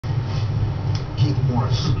Keith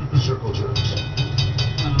Morris, circle jerks.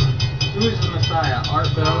 Who is the Messiah, Art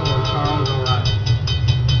Bell or Charles O'Reilly?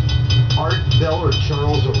 Art Bell or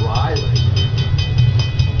Charles O'Reilly?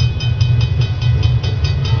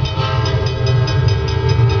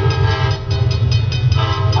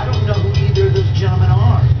 I don't know who either of those gentlemen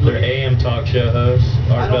are. They're AM talk show hosts.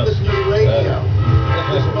 I don't listen to the radio.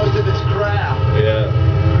 Most of it's crap. Yeah.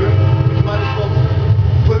 You might as well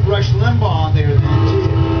put Rush Limbaugh on there then too.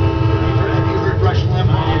 Have you heard Rush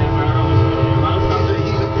Limbaugh?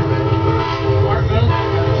 He's a prick. Art Bell?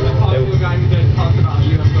 The popular guy who does talk about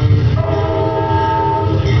UFOs.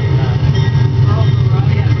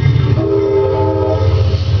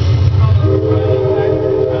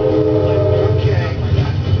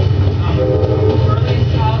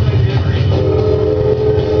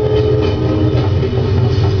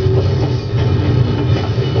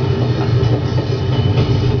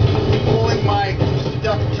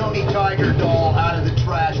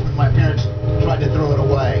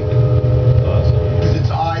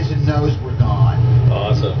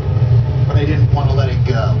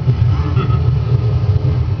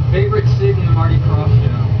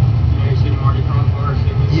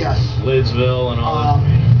 Lidsville and all that.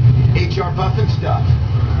 HR Puffin stuff.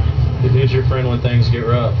 Who's your friend when things get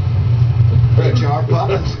rough? HR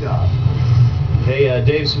Puffin stuff. Hey,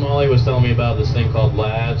 Dave Smalley was telling me about this thing called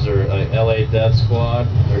Lads or LA Death Squad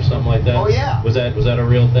or something like that. Oh yeah. Was that a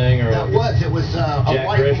real thing or? That was. It was a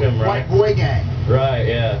white boy gang. Right.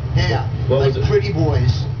 Yeah. Yeah. What like was it? Pretty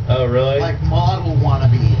boys. Oh really? Like model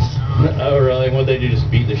wannabes. Oh really? What they do? Just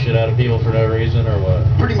beat the shit out of people for no reason or what?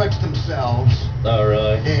 Pretty much themselves. Oh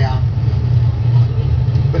really? Yeah.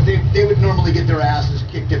 But they would normally get their asses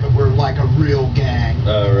kicked if it were like a real gang.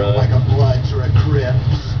 Oh really? Like a Bloods or a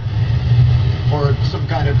Crips. Or some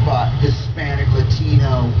kind of Hispanic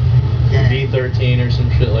Latino gang. B-13 or some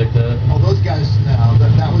shit like that. Oh, those guys, no.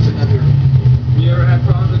 That was another. You ever had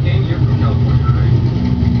problems with gangs? You're from California,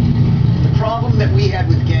 right? The problem that we had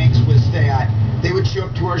with gangs was that they would show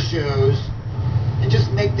up to our shows and just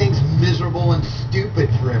make things miserable and stupid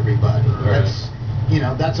for everybody. Right.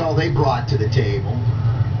 That's all they brought to the table.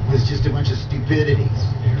 Was just a bunch of stupidities.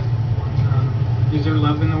 Is there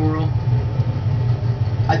love in the world?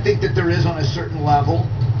 I think that there is on a certain level.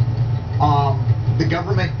 The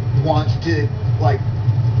government wants to,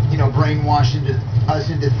 brainwash us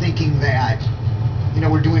into thinking that,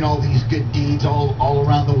 we're doing all these good deeds all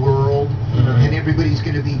around the world, and everybody's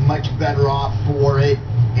going to be much better off for it,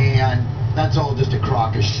 and that's all just a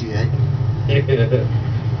crock of shit.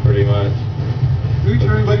 Pretty much.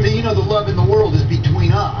 But the love in the world is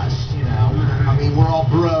between us. I mean, we're all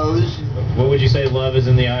bros. What would you say love is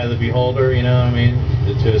in the eye of the beholder,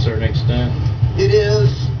 to a certain extent? It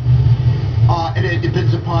is. And it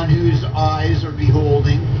depends upon whose eyes are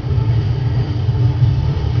beholding.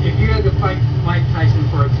 If you had to fight Mike Tyson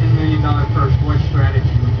for a $10 million purse, what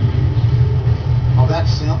strategy would you use? Oh,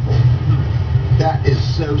 that's simple. That is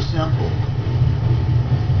so simple.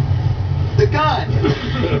 The gun.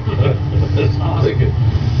 That's awesome.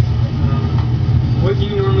 What do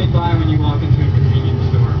you normally buy when you walk into a convenience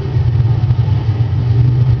store?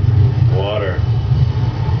 Water.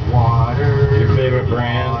 Water. Your favorite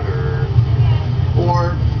brand? Water.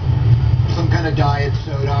 Or some kind of diet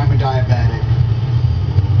soda. I'm a diabetic.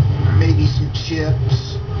 Maybe some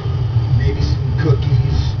chips. Maybe some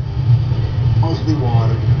cookies. Mostly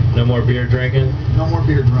water. No more beer drinking? No more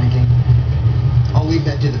beer drinking. I'll leave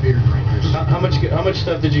that to the beer drinkers. How much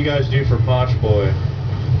stuff did you guys do for Posh Boy?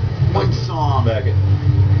 One song. That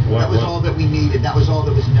was all that we needed. That was all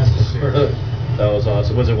that was necessary. That was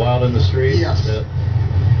awesome. Was it Wild in the Street? Yes. Yeah.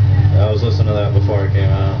 I was listening to that before it came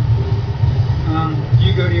out. Do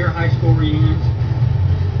you go to your high school reunions?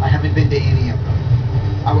 I haven't been to any of them.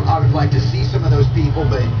 I would like to see some of those people,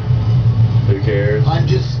 but who cares? I'm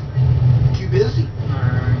just too busy.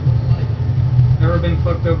 Alright. Ever been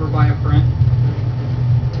fucked over by a friend?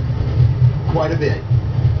 Quite a bit.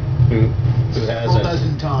 Who Several hasn't?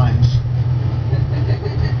 dozen times.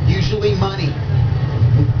 Usually money.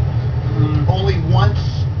 Only once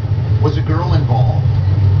was a girl involved.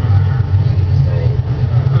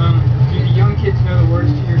 Do the young kids know the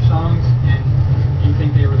words to your songs, and do you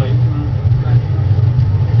think they relate to them?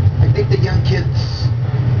 I think the young kids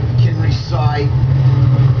can recite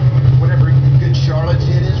whatever Good Charlotte's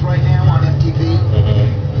Hit is right now on MTV.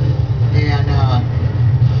 And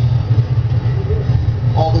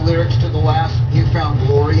all the lyrics to the last New Found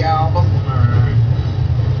Glory album.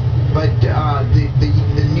 But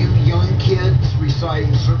the new young kids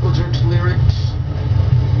reciting Circle Jerks lyrics,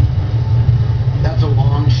 that's a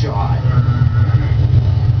long shot.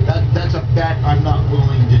 That's a bet I'm not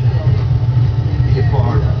willing to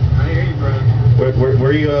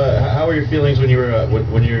Were you? How were your feelings when you were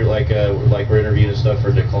when you're like we're interviewing and stuff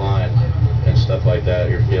for Decline and stuff like that?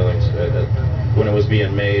 Your feelings when it was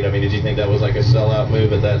being made. I mean, did you think that was like a sellout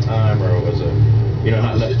move at that time, or was it? You know,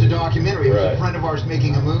 it was just a documentary. It was right. a friend of ours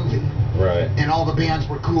making a movie. Right. And all the bands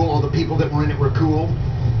were cool. All the people that were in it were cool.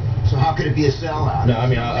 So how could it be a sellout? No, I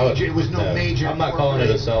mean, it was no major. I'm not calling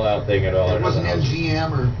it a sellout thing at all. It wasn't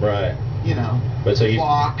MGM or right. You know, but so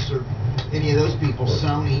Fox or any of those people,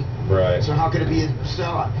 Sony. Right. So how could it be a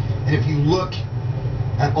sellout? And if you look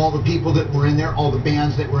at all the people that were in there, all the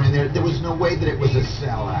bands that were in there, there was no way that it was a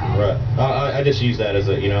sellout. Right. I just use that as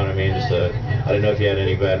a, you know what I mean? Just I didn't know if you had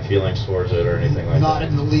any bad feelings towards it or anything like that. Not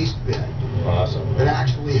in the least bit. Awesome. It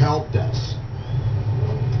actually helped us.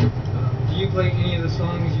 Do you play any of the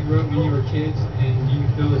songs you wrote when you were kids, and do you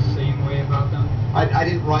feel the same way about them? I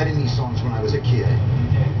didn't write any songs when I was a kid.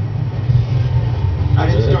 Okay. I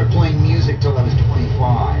didn't start playing music till I was 25.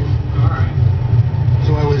 Alright.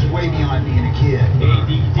 So I was way beyond being a kid.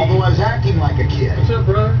 ADD. Although I was acting like a kid. What's up,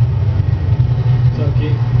 brother? What's up,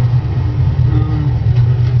 kid?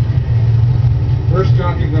 Worst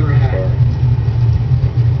job you've ever had?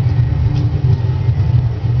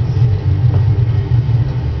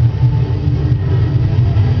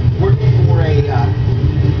 Working for a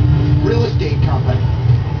real estate company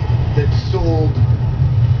that sold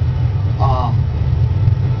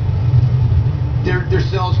their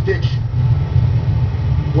sales pitch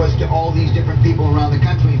was to all these different people around the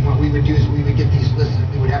country, and what we would do is we would get these lists and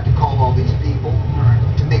we would have to call all these people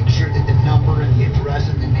to make sure that the number and the address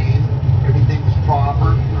and the name, everything was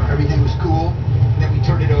proper, everything was cool, and then we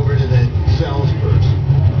turned it over to the salesperson.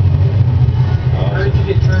 How did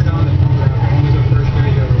you get turned on to Tampa? When was the first show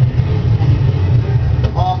you ever went to?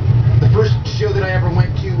 The first show that I ever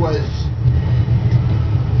went to was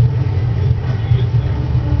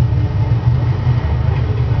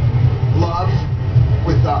Love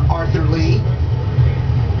with Arthur Lee,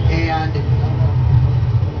 and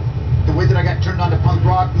the way that I got turned on to punk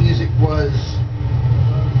rock music was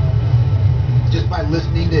just by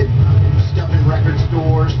listening to stuff in record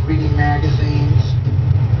stores, reading magazines,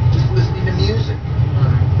 just listening to music.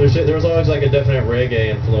 There was always like a definite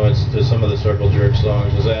reggae influence to some of the Circle Jerk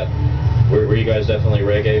songs. Was that were you guys definitely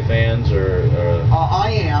reggae fans or?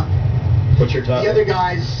 I am. What's your top? The other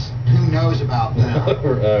guys, who knows about them?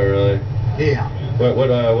 Really? Yeah.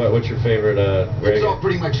 What's your favorite reggae? It's all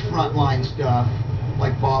pretty much frontline stuff,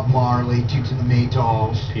 like Bob Marley, Toots and the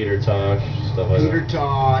Maytals, Peter Tosh, stuff like Peter that.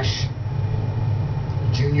 Tosh,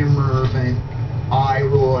 Junior Murphy,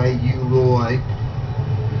 I-Roy, U-Roy,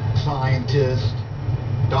 Scientist,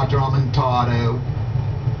 Dr. Amontato.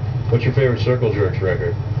 What's your favorite Circle Jerks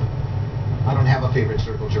record? I don't have a favorite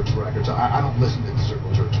Circle Jerks records. I don't listen to the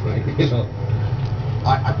Circle Jerks records.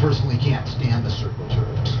 I personally can't stand the Circle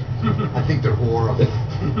Jerks. I think they're horrible.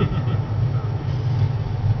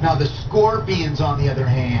 Now the Scorpions, on the other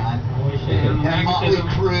hand, and Motley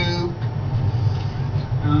Crue.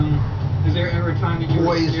 Is there ever a time that you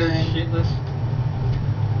were scared shitless?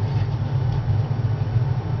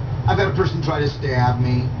 I've had a person try to stab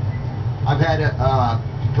me. I've had a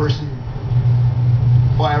person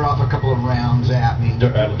fire off a couple of rounds at me.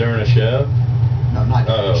 During a show? No, not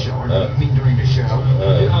during a show. I mean during a show.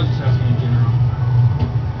 I was just asking in general.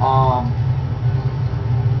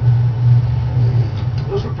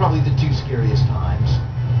 Those were probably the two scariest times.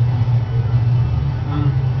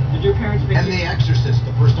 Did your parents make And The Exorcist,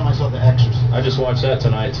 the first time I saw The Exorcist. I just watched that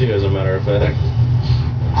tonight too, as a matter of fact.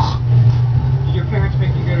 Did your parents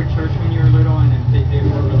make you go to church when you were little, and they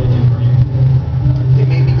were religion for you? They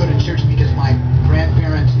made me go to church because my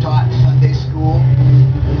grandparents taught Sunday school,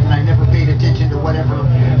 and I never paid attention to whatever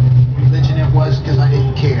religion it was because I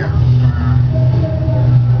didn't care.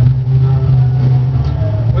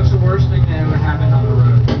 What's the worst thing that ever happened on the road?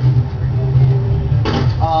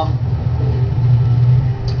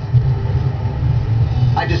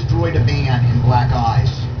 I destroyed a van in Black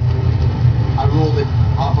Ice. I rolled it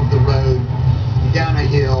off of the road, down a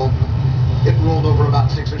hill. It rolled over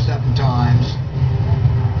about 6 or 7 times.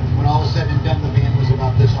 When all was said and done, the van was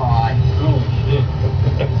about this high. Oh shit.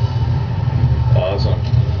 Awesome.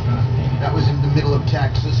 That was in the middle of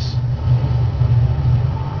Texas.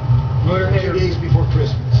 Motorhead 2 days before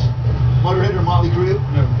Christmas. Motorhead or Motley Crue?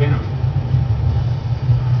 No, Venom.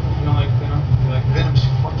 You don't like Venom? You like Venom's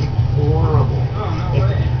fucking horrible. Oh, no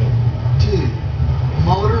way. Dude,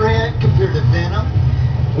 Motorhead compared to Venom?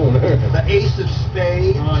 The Ace of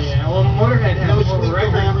Spades? Oh yeah, well Motorhead has No more Sleep for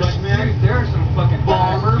records, but Hammersmith. dude, there are some fucking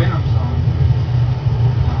Bomber. badass Venom songs.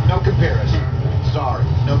 No comparison. Sorry,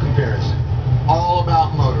 no comparison. All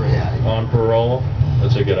about Motorhead. On Parole,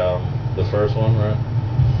 that's a good album. The first one, right?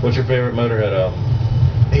 What's your favorite Motorhead album?